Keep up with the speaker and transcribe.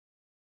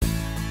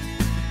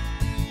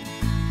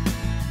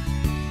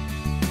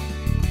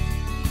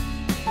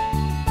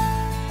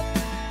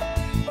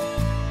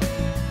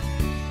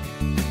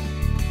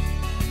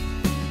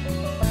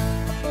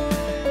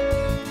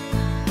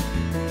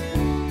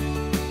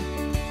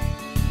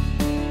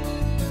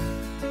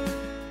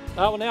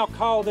I will now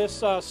call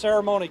this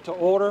ceremony to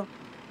order.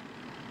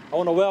 I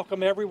want to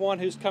welcome everyone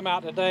who's come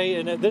out today,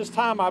 and at this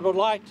time I would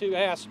like to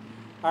ask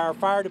our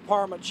Fire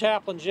Department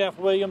Chaplain, Jeff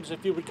Williams,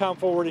 if you would come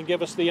forward and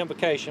give us the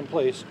invocation,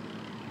 please.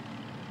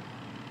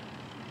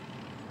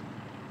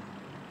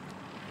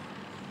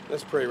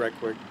 Let's pray right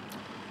quick.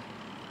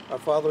 Our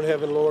Father in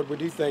heaven, Lord, we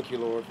do thank you,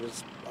 Lord, for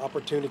this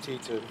opportunity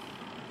to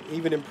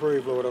even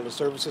improve, Lord, on the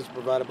services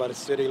provided by the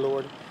city,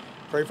 Lord.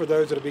 Pray for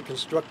those that will be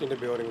constructing the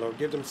building, Lord.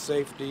 Give them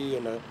safety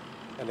and a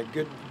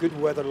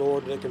good weather,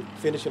 Lord, they can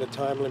finish in a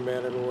timely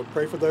manner, Lord.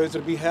 Pray for those that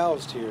will be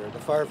housed here, the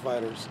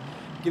firefighters.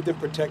 Give them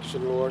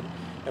protection, Lord.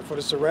 And for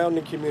the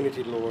surrounding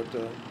community, Lord,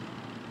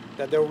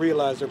 that they'll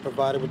realize they're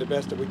provided with the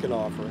best that we can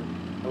offer.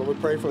 Lord, we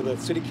pray for the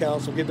City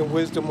Council. Give them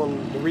wisdom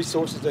on the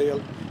resources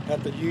they'll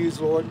have to use,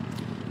 Lord.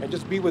 And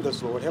just be with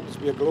us, Lord. Help us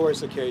be a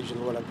glorious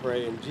occasion, Lord, I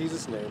pray. In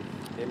Jesus' name,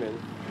 amen.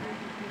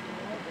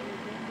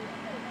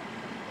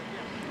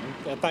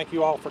 And thank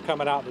you all for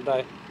coming out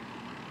today.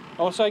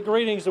 I want to say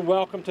greetings and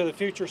welcome to the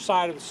future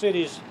site of the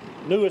city's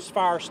newest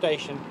fire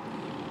station.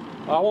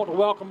 I want to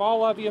welcome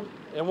all of you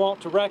and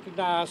want to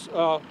recognize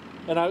the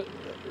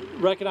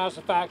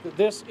fact that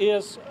this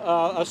is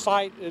a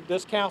site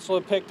this council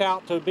had picked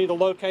out to be the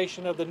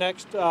location of the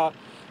next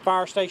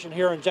fire station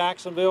here in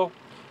Jacksonville.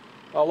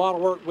 A lot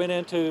of work went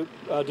into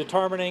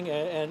determining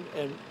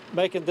and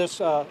making this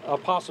a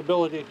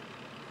possibility.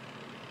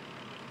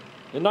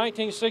 In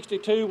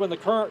 1962, when the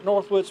current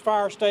Northwoods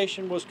Fire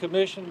Station was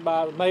commissioned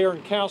by the mayor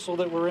and council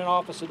that were in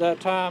office at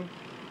that time,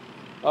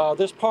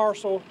 this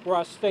parcel where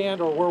I stand,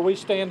 or where we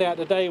stand at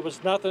today,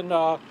 was nothing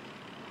but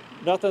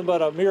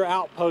a mere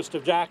outpost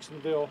of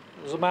Jacksonville.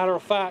 As a matter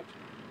of fact,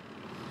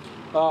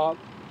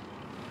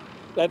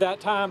 at that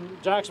time,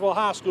 Jacksonville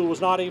High School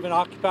was not even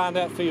occupying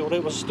that field.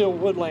 It was still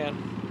woodland.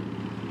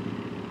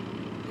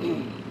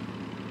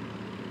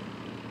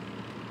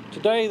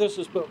 Today, this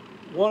is but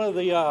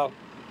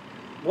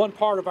one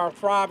part of our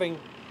thriving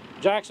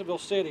Jacksonville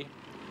City,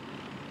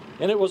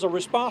 and it was a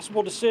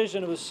responsible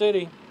decision of the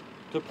city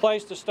to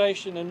place the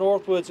station in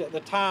Northwoods at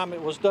the time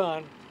it was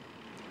done,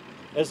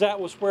 as that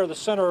was where the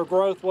center of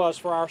growth was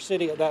for our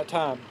city at that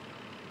time.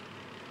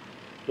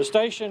 The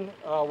station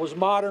was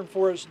modern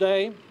for its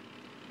day,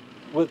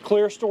 with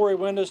clear story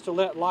windows to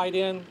let light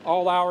in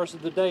all hours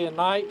of the day and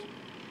night,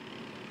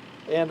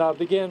 and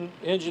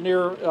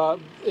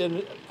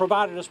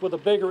provided us with a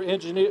bigger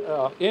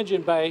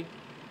engine bay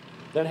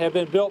than had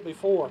been built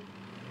before.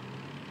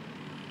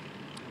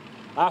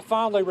 I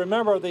fondly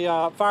remember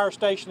the fire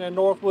station in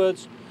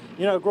Northwoods,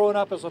 growing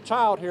up as a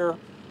child here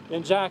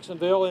in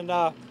Jacksonville. And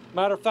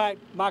matter of fact,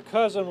 my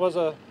cousin was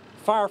a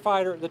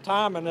firefighter at the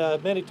time,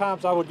 and many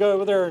times I would go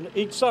over there and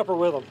eat supper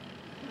with him.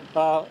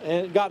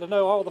 And got to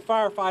know all the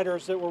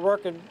firefighters that were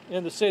working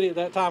in the city at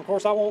that time. Of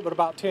course, I wasn't but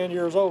about 10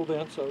 years old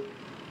then, so.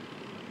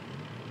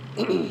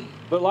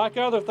 But like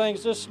other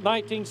things, this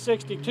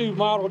 1962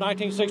 model,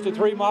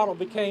 1963 model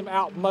became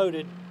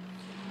outmoded.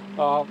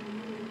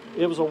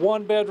 It was a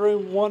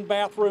one-bedroom,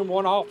 one-bathroom,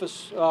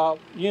 one-office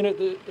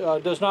unit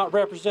that does not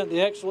represent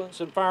the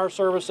excellence in fire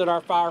service that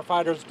our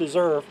firefighters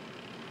deserve.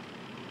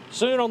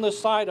 Soon on this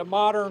site, a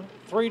modern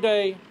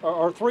three-bay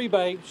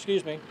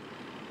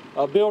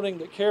building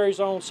that carries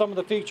on some of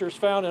the features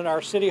found in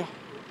our City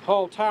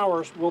Hall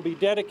towers will be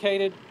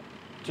dedicated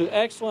to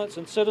excellence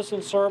in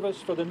citizen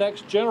service for the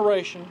next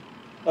generation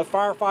of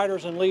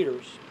firefighters and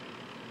leaders.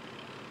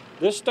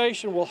 This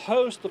station will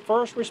host the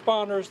first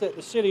responders that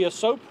the city is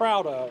so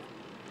proud of.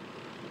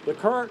 The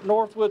current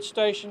Northwoods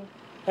station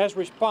has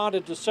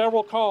responded to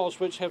several calls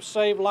which have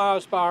saved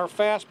lives by our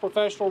fast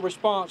professional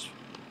response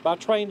by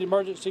trained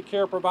emergency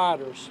care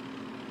providers.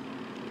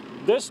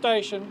 This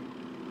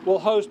station will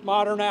host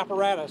modern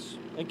apparatus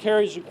and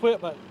carries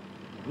equipment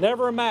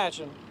never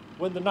imagined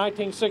when the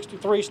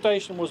 1963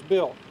 station was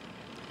built.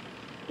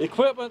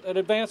 Equipment that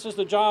advances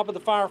the job of the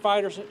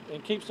firefighters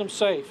and keeps them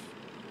safe.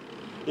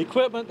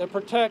 Equipment that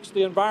protects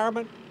the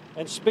environment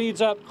and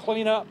speeds up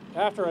cleanup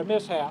after a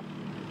mishap.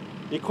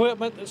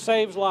 Equipment that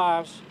saves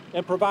lives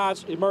and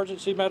provides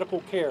emergency medical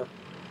care.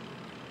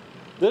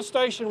 This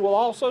station will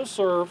also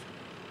serve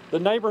the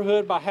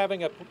neighborhood by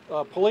having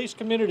a police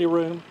community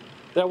room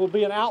that will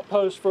be an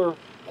outpost for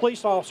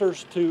police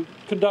officers to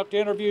conduct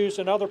interviews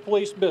and other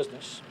police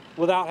business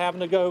without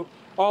having to go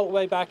all the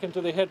way back into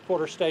the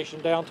headquarters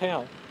station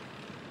downtown.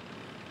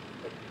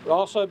 There'll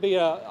also be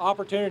an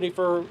opportunity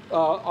for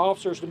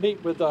officers to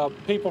meet with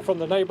people from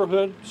the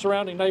neighborhood,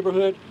 surrounding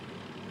neighborhood,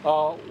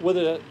 with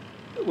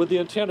the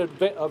intent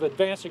of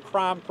advancing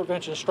crime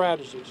prevention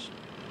strategies.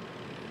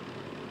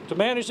 To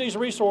manage these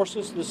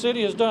resources, the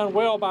city has done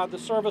well by the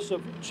service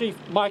of Chief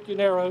Mike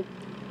Unero,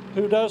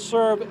 who does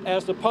serve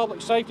as the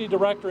Public Safety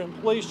Director and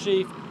Police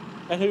Chief,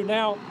 and who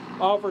now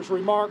offers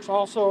remarks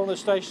also on the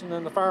station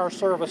and the fire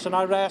service. And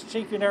I would ask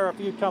Chief Unero if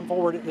you'd come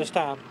forward at this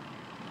time.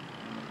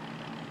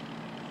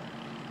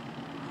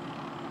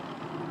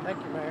 Thank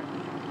you, Mayor.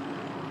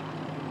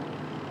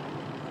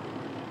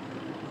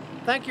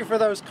 Thank you for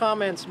those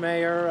comments,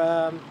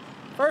 Mayor.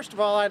 First of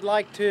all, I'd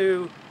like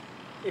to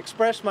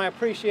express my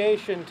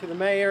appreciation to the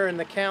Mayor and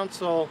the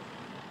Council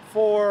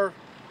for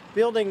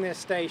building this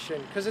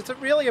station, because it's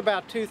really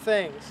about two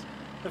things.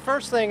 The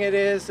first thing it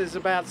is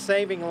about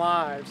saving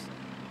lives.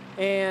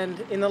 And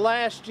in the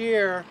last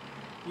year,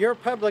 your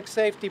public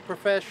safety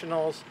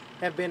professionals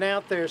have been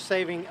out there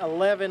saving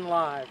 11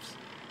 lives.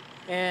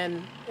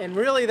 And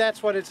really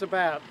that's what it's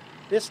about.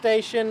 This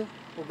station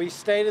will be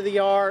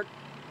state-of-the-art.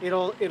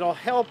 It'll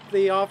help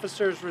the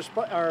officers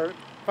or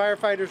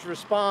firefighters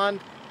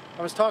respond.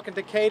 I was talking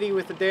to Katie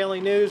with the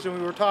Daily News, and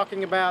we were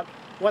talking about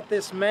what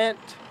this meant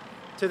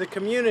to the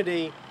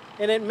community,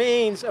 and it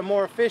means a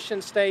more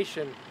efficient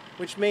station,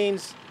 which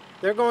means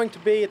they're going to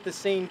be at the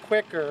scene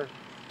quicker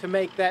to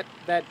make that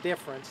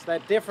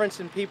difference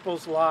in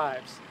people's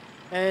lives.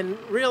 And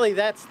really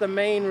that's the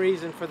main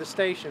reason for the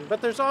station.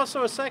 But there's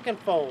also a second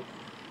fold,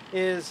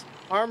 is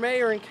our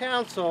mayor and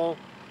council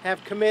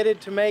have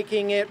committed to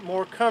making it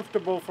more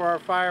comfortable for our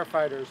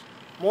firefighters,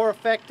 more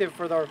effective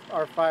for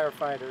our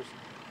firefighters,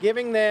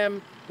 giving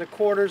them the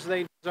quarters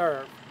they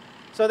deserve.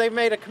 So they've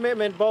made a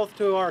commitment both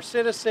to our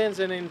citizens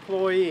and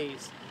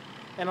employees.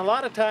 And a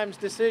lot of times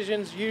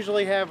decisions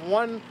usually have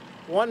one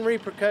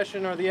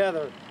repercussion or the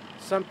other.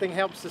 Something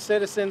helps the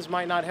citizens,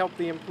 might not help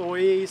the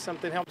employees.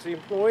 Something helps the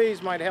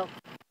employees, might help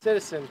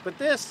citizens. But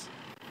this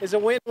is a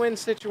win-win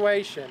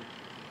situation.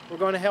 We're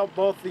going to help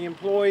both the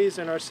employees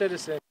and our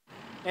citizens.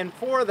 And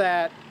for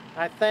that,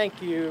 I thank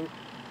you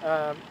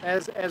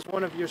as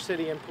one of your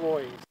city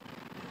employees.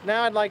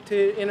 Now I'd like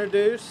to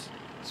introduce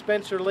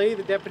Spencer Lee,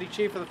 the Deputy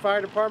Chief of the Fire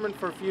Department,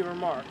 for a few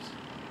remarks.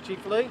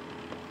 Chief Lee?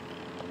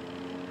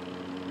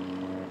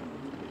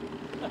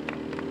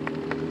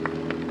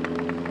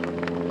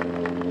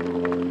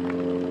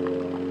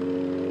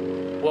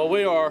 Well,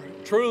 we are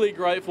truly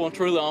grateful and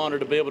truly honored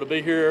to be able to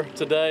be here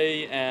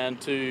today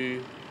and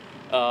to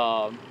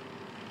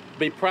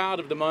be proud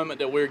of the moment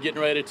that we're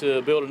getting ready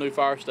to build a new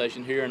fire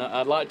station here. And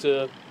I'd like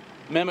to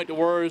mimic the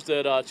words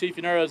that Chief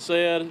Unera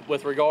said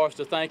with regards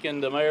to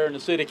thanking the mayor and the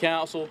city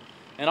council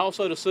and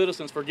also the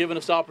citizens for giving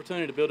us the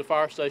opportunity to build a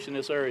fire station in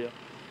this area.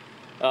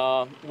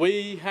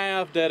 We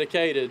have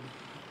dedicated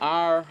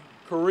our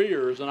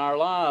careers and our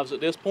lives at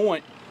this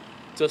point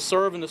to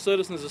serving the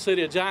citizens of the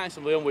city of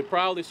Jacksonville, and we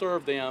proudly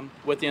serve them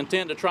with the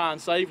intent to try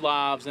and save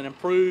lives and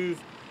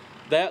improve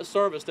that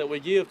service that we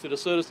give to the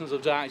citizens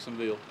of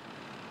Jacksonville.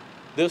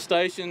 This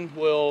station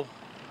our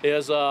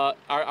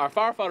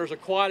firefighters are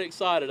quite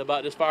excited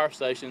about this fire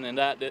station, and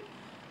that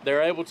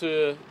they're able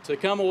to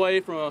come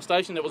away from a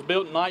station that was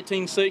built in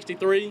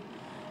 1963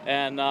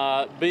 and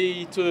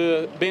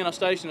being a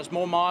station that's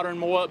more modern,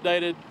 more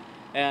updated,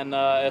 and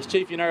as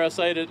Chief Unera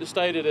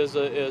stated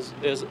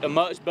is a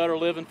much better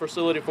living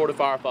facility for the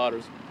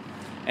firefighters.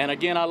 And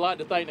again, I'd like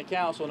to thank the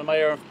council and the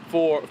mayor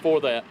for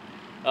that,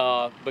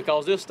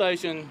 because this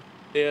station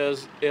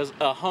is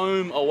a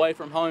home away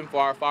from home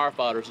for our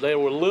firefighters. They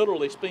will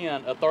literally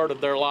spend a third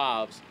of their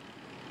lives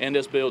in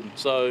this building.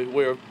 So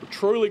we're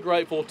truly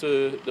grateful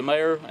to the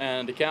mayor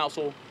and the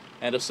council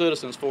and the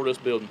citizens for this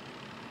building.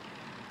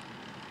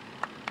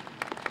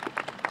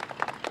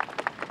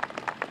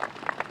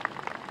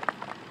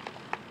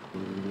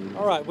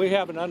 All right, we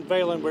have an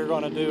unveiling we're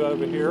going to do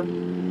over here.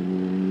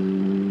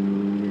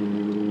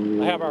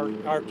 I have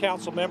our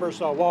council members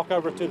walk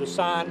over to the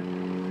sign